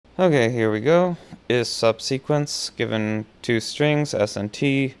Okay, here we go. Is subsequence given two strings, s and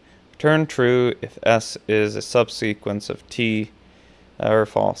t. Return true if s is a subsequence of t, or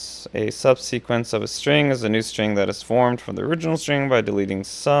false. A subsequence of a string is a new string that is formed from the original string by deleting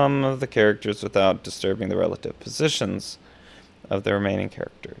some of the characters without disturbing the relative positions of the remaining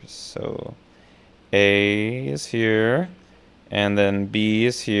characters. So A is here, and then B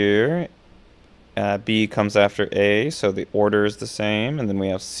is here. B comes after A, so the order is the same, and then we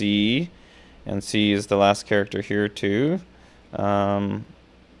have C, and C is the last character here too. So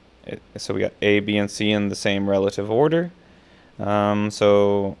we got A, B, and C in the same relative order.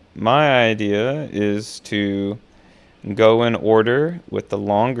 So my idea is to go in order with the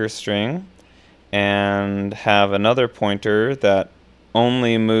longer string and have another pointer that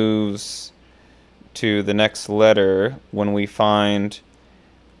only moves to the next letter when we find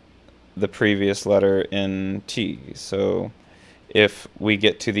the previous letter in T. So if we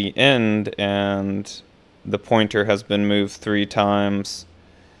get to the end and the pointer has been moved 3 times,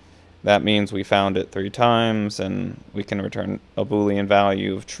 that means we found it 3 times, and we can return a Boolean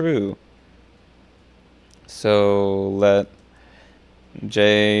value of true. So let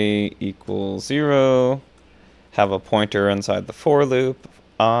j equals 0, have a pointer inside the for loop.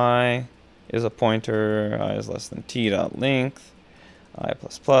 I is a pointer, I is less than t dot length, I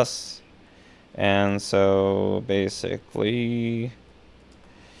plus plus. And so basically,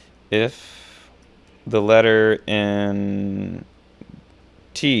 if the letter in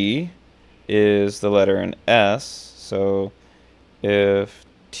T is the letter in S, so if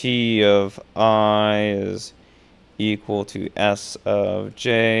T of I is equal to S of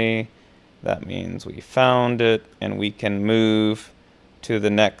J, that means we found it, and we can move to the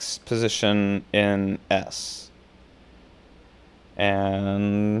next position in S.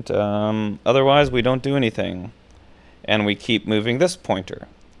 And otherwise we don't do anything, and we keep moving this pointer.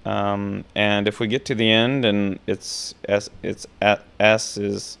 And if we get to the end and S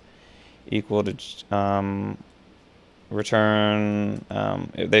is equal to return,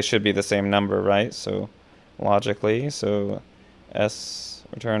 they should be the same number, right? So logically, so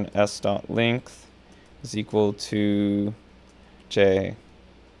return s dot length is equal to j.